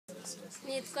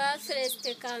nitwa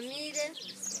Celeste Kamire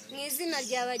mu izina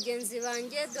rya bagenzi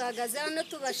banjye duhagaze hano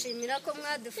tubashimira ko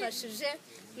mwadufashije.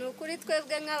 Ni ukuri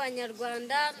twebwe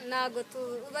nk'abanyarwanda ntago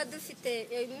tuba dufite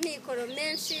amikoro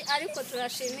menshi, ariko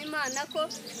turashima Imana ko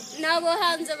nabo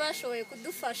hanze bashoboye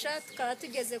kudufasha tukaba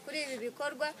tugeze kuri ibi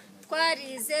bikorwa.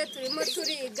 Twarize turimo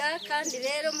turiga, kandi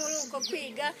rero muri uko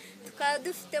kwiga tukaba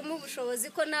dufitemo ubushobozi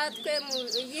ko natwe mu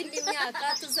yindi myaka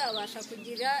tuzabasha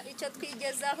kugira icyo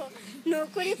twigezaho. Ni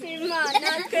ukuri kw'Imana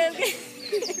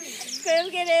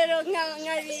twebwe rero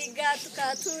nk'abiga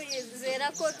tukaba tuyizera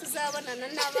ko tuzabonana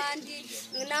n'abandi,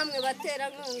 namwe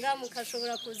baterankunga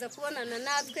mukashobora kuza kubonana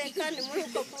natwe, kandi muri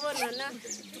uko kubonana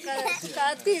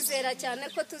tukaba twizera cyane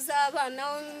ko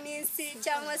tuzabanaho iminsi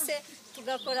cyangwa se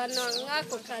tugakorana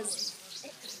nk'ako kazi.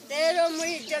 Rero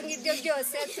muri ibyo ngibyo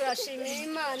byose turashimira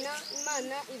Imana,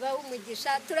 Imana ibaha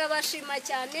umugisha. Turabashima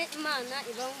cyane, Imana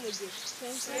ibaha umugisha.